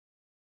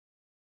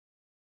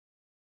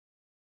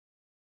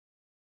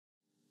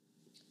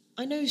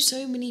I know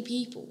so many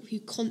people who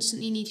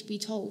constantly need to be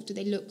told that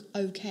they look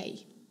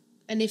okay.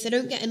 And if they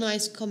don't get a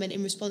nice comment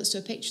in response to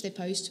a picture they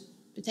post,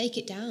 they take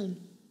it down.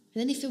 And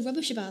then they feel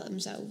rubbish about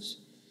themselves.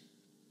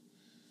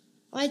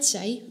 I'd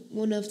say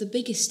one of the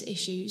biggest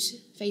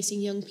issues facing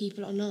young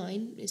people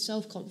online is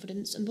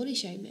self-confidence and body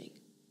shaming.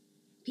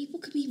 People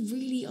can be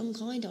really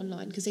unkind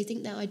online because they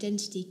think their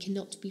identity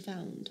cannot be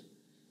found.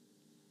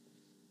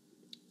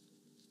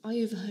 I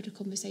overheard a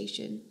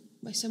conversation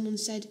where someone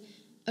said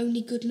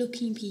only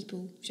good-looking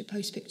people should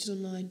post pictures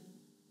online.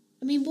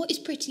 I mean, what is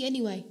pretty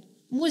anyway?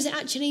 What does it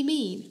actually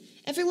mean?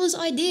 Everyone's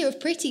idea of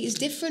pretty is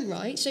different,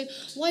 right? So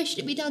why should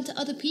it be down to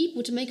other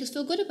people to make us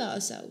feel good about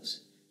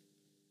ourselves?